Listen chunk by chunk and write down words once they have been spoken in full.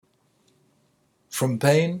From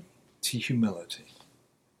pain to humility.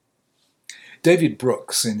 David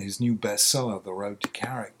Brooks, in his new bestseller, The Road to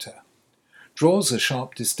Character, draws a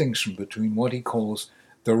sharp distinction between what he calls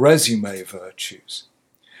the resume virtues,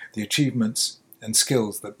 the achievements and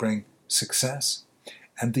skills that bring success,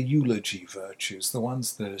 and the eulogy virtues, the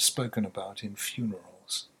ones that are spoken about in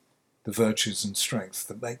funerals, the virtues and strengths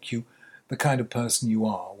that make you the kind of person you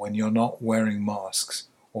are when you're not wearing masks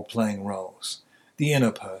or playing roles, the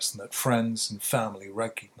inner person that friends and family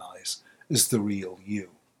recognize as the real you.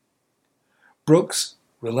 Brooks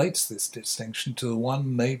relates this distinction to the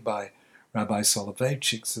one made by Rabbi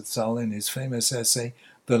Soloveitchik Zatzal in his famous essay,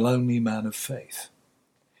 The Lonely Man of Faith.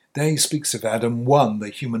 There he speaks of Adam 1, the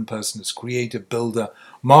human person as creator, builder,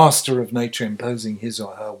 master of nature imposing his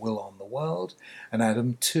or her will on the world, and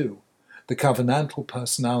Adam 2, the covenantal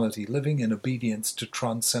personality living in obedience to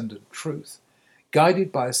transcendent truth,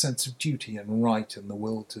 guided by a sense of duty and right and the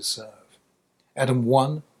will to serve. Adam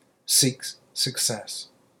 1 seeks success.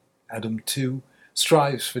 Adam 2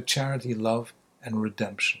 strives for charity, love, and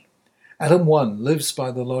redemption. Adam 1 lives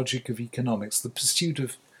by the logic of economics, the pursuit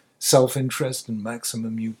of self-interest and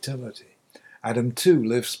maximum utility. Adam 2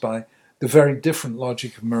 lives by the very different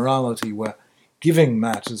logic of morality, where giving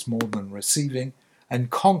matters more than receiving and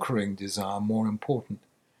conquering desire more important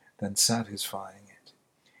than satisfying it.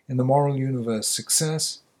 In the moral universe,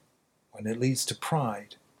 success, when it leads to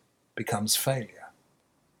pride, becomes failure.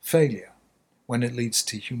 Failure, when it leads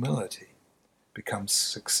to humility, becomes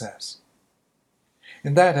success.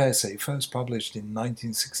 In that essay, first published in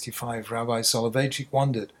 1965, Rabbi Soloveitchik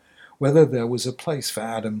wondered whether there was a place for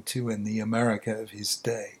Adam 2 in the America of his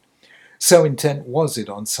day. So intent was it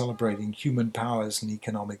on celebrating human powers and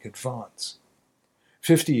economic advance.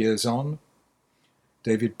 50 years on,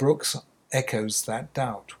 David Brooks echoes that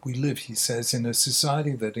doubt. We live, he says, in a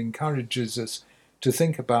society that encourages us to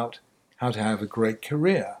think about how to have a great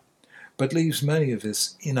career, but leaves many of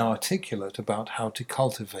us inarticulate about how to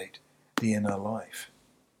cultivate the inner life.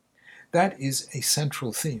 That is a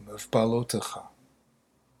central theme of Beha'alotecha.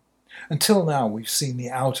 Until now, we've seen the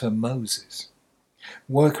outer Moses,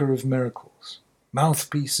 worker of miracles,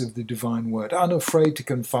 mouthpiece of the divine word, unafraid to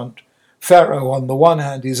confront Pharaoh on the one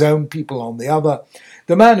hand, his own people on the other,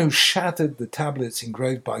 the man who shattered the tablets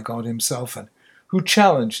engraved by God himself and who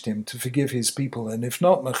challenged him to forgive his people, and if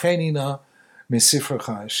not, Mechenina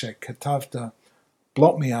misifracha asher katavta,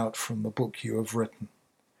 blot me out from the book you have written.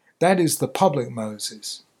 That is the public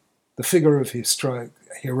Moses, the figure of his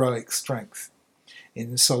heroic strength.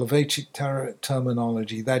 In Soloveitchik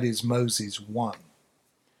terminology, that is Moses 1.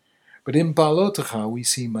 But in Beha'alotecha we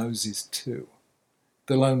see Moses 2,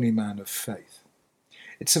 the lonely man of faith.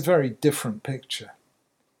 It's a very different picture.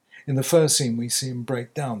 In the first scene we see him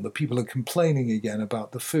break down. The people are complaining again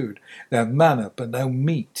about the food. They have manna but no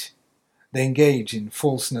meat. They engage in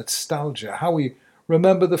false nostalgia. How we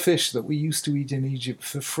remember the fish that we used to eat in Egypt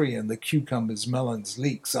for free, and the cucumbers, melons,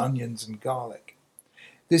 leeks, onions, and garlic.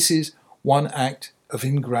 This is one act of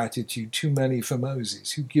ingratitude too many for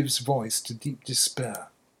Moses, who gives voice to deep despair.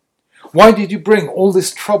 Why did you bring all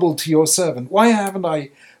this trouble to your servant? Why haven't I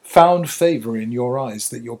found favor in your eyes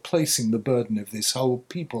that you're placing the burden of this whole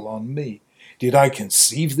people on me? Did I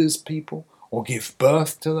conceive this people or give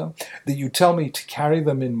birth to them, that you tell me to carry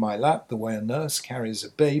them in my lap the way a nurse carries a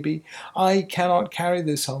baby? I cannot carry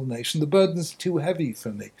this whole nation. The burden's too heavy for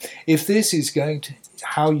me. If this is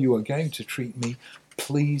how you are going to treat me,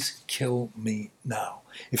 please kill me now,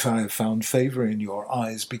 if I have found favor in your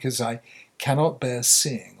eyes, because I cannot bear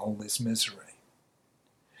seeing all this misery.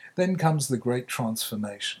 Then comes the great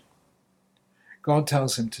transformation. God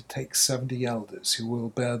tells him to take 70 elders who will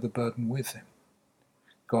bear the burden with him.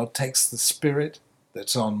 God takes the spirit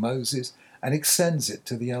that's on Moses and extends it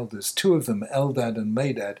to the elders. 2 of them, Eldad and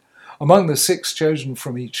Medad, among the 6 chosen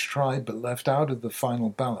from each tribe but left out of the final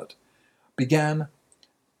ballot, began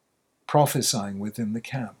prophesying within the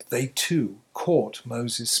camp. They too caught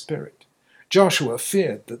Moses' spirit. Joshua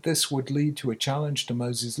feared that this would lead to a challenge to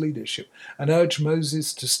Moses' leadership and urged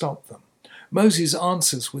Moses to stop them. Moses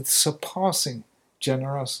answers with surpassing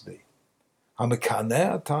generosity.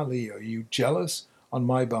 Hamakaneh atali, are you jealous on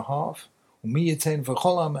my behalf? Would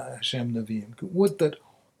that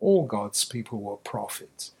all God's people were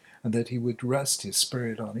prophets, and that he would rest his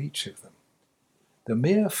spirit on each of them. The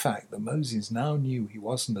mere fact that Moses now knew he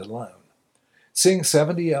wasn't alone, seeing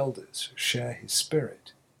 70 elders share his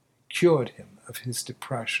spirit, cured him of his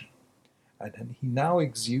depression, and he now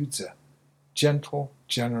exudes a gentle,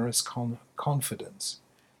 generous confidence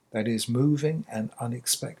that is moving and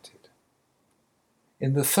unexpected.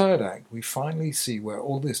 In the third act, we finally see where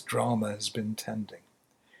all this drama has been tending.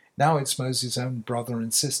 Now it's Moses' own brother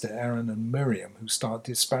and sister Aaron and Miriam who start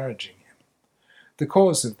disparaging him. The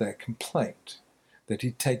cause of their complaint, that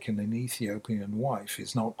he'd taken an Ethiopian wife,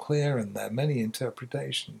 is not clear, and there are many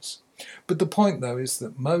interpretations. But the point, though, is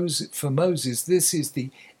that for Moses, this is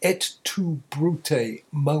the et tu brute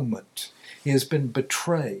moment. He has been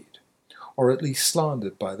betrayed, or at least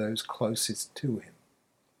slandered by those closest to him.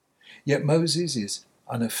 Yet Moses is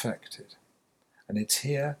unaffected, and it's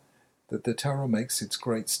here that the Torah makes its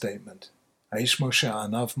great statement. Aish Moshe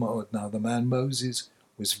anav ma'od. Now the man Moses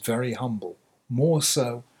was very humble, more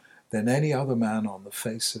so than any other man on the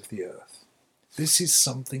face of the earth. This is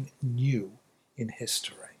something new in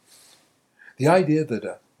history. The idea that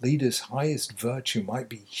a leader's highest virtue might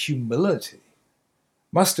be humility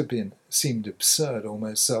must have seemed absurd,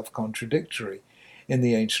 almost self-contradictory in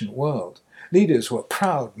the ancient world. Leaders were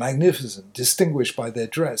proud, magnificent, distinguished by their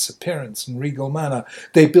dress, appearance, and regal manner.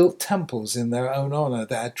 They built temples in their own honor.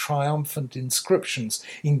 They had triumphant inscriptions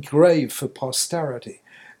engraved for posterity.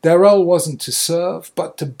 Their role wasn't to serve,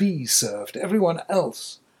 but to be served. Everyone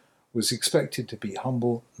else was expected to be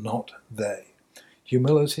humble, not they.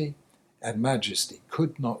 Humility and majesty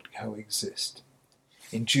could not coexist.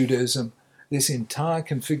 In Judaism, this entire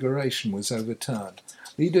configuration was overturned.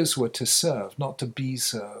 Leaders were to serve, not to be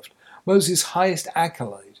served. Moses' highest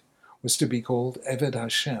accolade was to be called Eved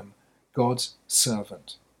Hashem, God's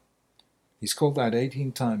servant. He's called that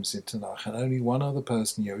 18 times in Tanakh, and only one other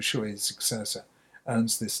person, Yoshua, his successor,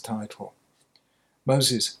 earns this title.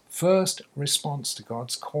 Moses' first response to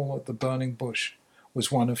God's call at the burning bush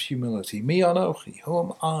was one of humility. Mi anochi, who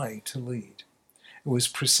am I to lead? It was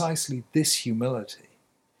precisely this humility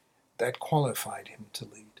that qualified him to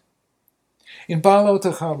lead. In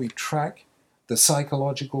Beha'alotecha, we track the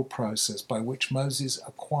psychological process by which Moses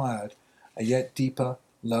acquired a yet deeper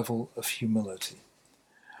level of humility.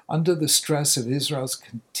 Under the stress of Israel's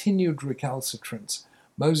continued recalcitrance,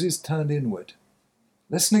 Moses turned inward.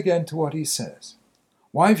 Listen again to what he says.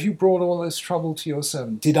 Why have you brought all this trouble to your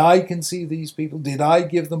servant? Did I conceive these people? Did I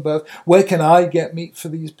give them birth? Where can I get meat for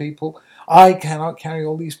these people? I cannot carry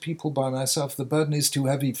all these people by myself. The burden is too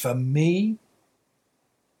heavy for me.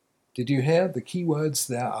 Did you hear? The key words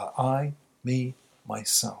there are I, me,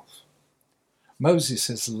 myself. Moses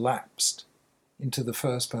has lapsed into the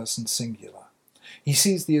first person singular. He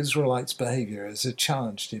sees the Israelites' behavior as a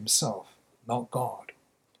challenge to himself, not God.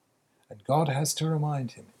 And God has to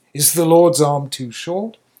remind him, is the Lord's arm too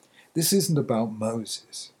short? This isn't about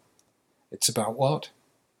Moses. It's about what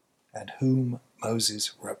and whom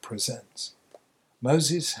Moses represents.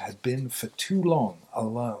 Moses had been for too long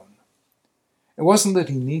alone. It wasn't that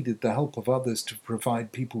he needed the help of others to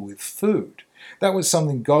provide people with food. That was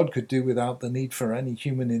something God could do without the need for any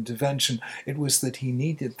human intervention. It was that he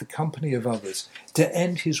needed the company of others to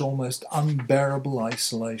end his almost unbearable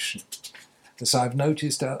isolation. As I've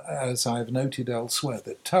noted elsewhere,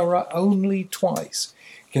 the Torah only twice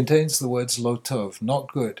contains the words lo tov,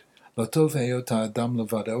 not good. Lo tov heyot ha'adam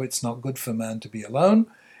levado, it's not good for man to be alone.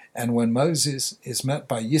 And when Moses is met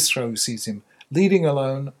by Yisro, who sees him leading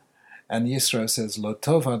alone, and Yisro says, Lo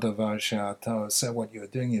tov hadavar she'ata oseh, what you are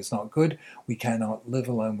doing is not good. We cannot live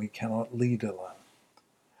alone. We cannot lead alone.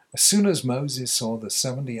 As soon as Moses saw the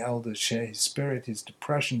 70 elders share his spirit, his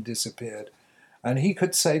depression disappeared. And he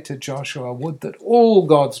could say to Joshua, would that all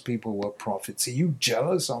God's people were prophets. Are you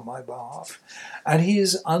jealous on my behalf? And he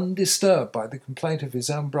is undisturbed by the complaint of his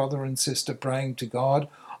own brother and sister praying to God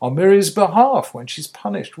on Miriam's behalf when she's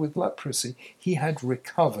punished with leprosy. He had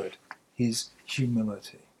recovered his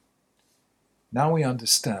humility. Now we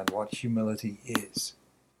understand what humility is.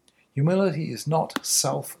 Humility is not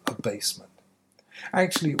self-abasement.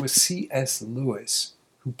 Actually, it was C.S. Lewis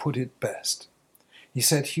who put it best. He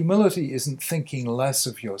said, humility isn't thinking less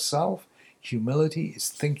of yourself. Humility is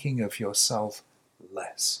thinking of yourself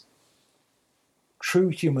less. True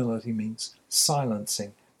humility means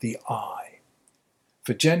silencing the I.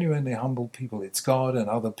 For genuinely humble people, it's God and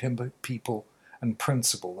other people and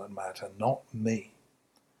principle that matter, not me.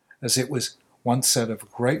 As it was once said of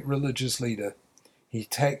a great religious leader, he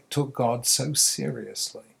took God so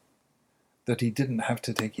seriously that he didn't have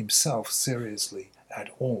to take himself seriously at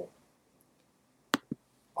all.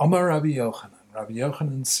 Amar Rabbi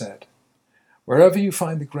Yochanan said, wherever you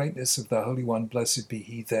find the greatness of the Holy One, blessed be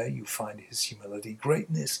he, there you find his humility.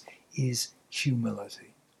 Greatness is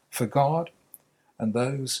humility for God and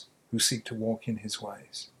those who seek to walk in his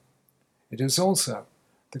ways. It is also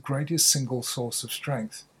the greatest single source of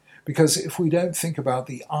strength, because if we don't think about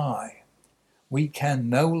the I, we can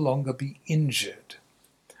no longer be injured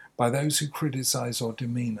by those who criticize or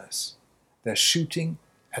demean us. They're shooting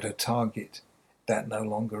at a target that no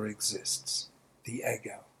longer exists, the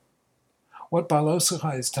ego. What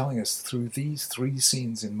Beha'alotecha is telling us through these three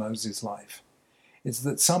scenes in Moses' life is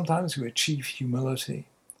that sometimes we achieve humility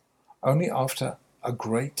only after a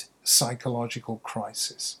great psychological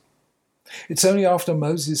crisis. It's only after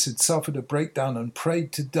Moses had suffered a breakdown and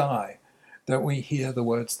prayed to die that we hear the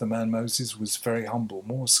words, "The man Moses was very humble,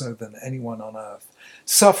 more so than anyone on earth."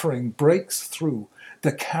 Suffering breaks through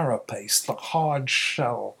the carapace, the hard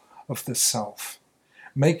shell of the self,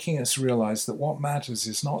 making us realize that what matters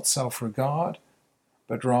is not self-regard,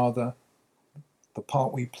 but rather the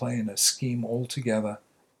part we play in a scheme altogether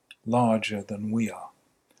larger than we are.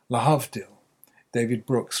 Lahavdil, David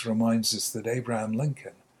Brooks reminds us that Abraham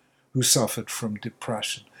Lincoln, who suffered from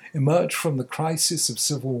depression, emerged from the crisis of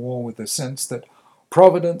civil war with a sense that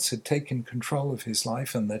Providence had taken control of his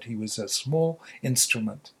life and that he was a small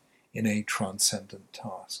instrument in a transcendent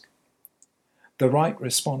task. The right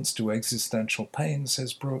response to existential pain,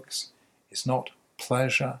 says Brooks, is not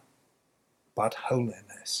pleasure, but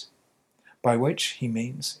holiness, by which he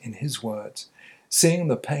means, in his words, seeing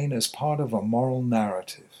the pain as part of a moral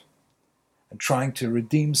narrative and trying to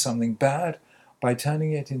redeem something bad by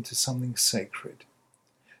turning it into something sacred,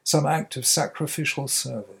 some act of sacrificial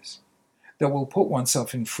service that will put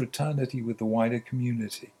oneself in fraternity with the wider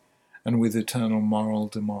community and with eternal moral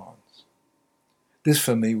demands. This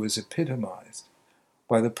for me was epitomized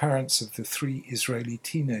by the parents of the 3 Israeli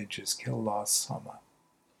teenagers killed last summer,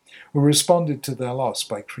 who responded to their loss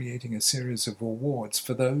by creating a series of awards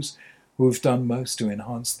for those who have done most to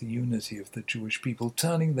enhance the unity of the Jewish people,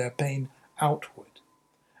 turning their pain outward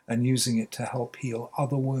and using it to help heal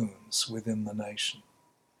other wounds within the nation.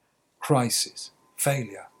 Crisis,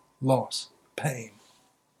 failure, loss, pain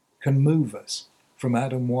can move us from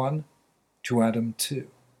Adam 1 to Adam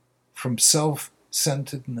 2, from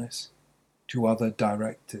self-centeredness to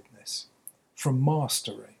other-directedness, from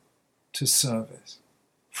mastery to service,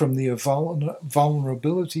 from the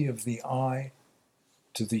vulnerability of the I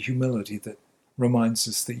to the humility that reminds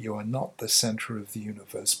us that you are not the center of the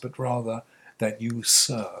universe, but rather that you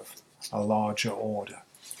serve a larger order.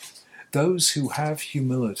 Those who have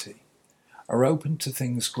humility are open to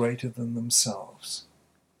things greater than themselves,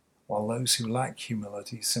 while those who lack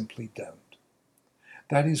humility simply don't.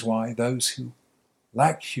 That is why those who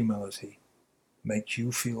lack humility make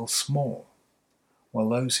you feel small, while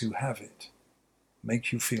those who have it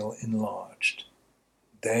make you feel enlarged.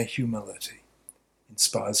 Their humility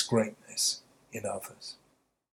inspires greatness in others.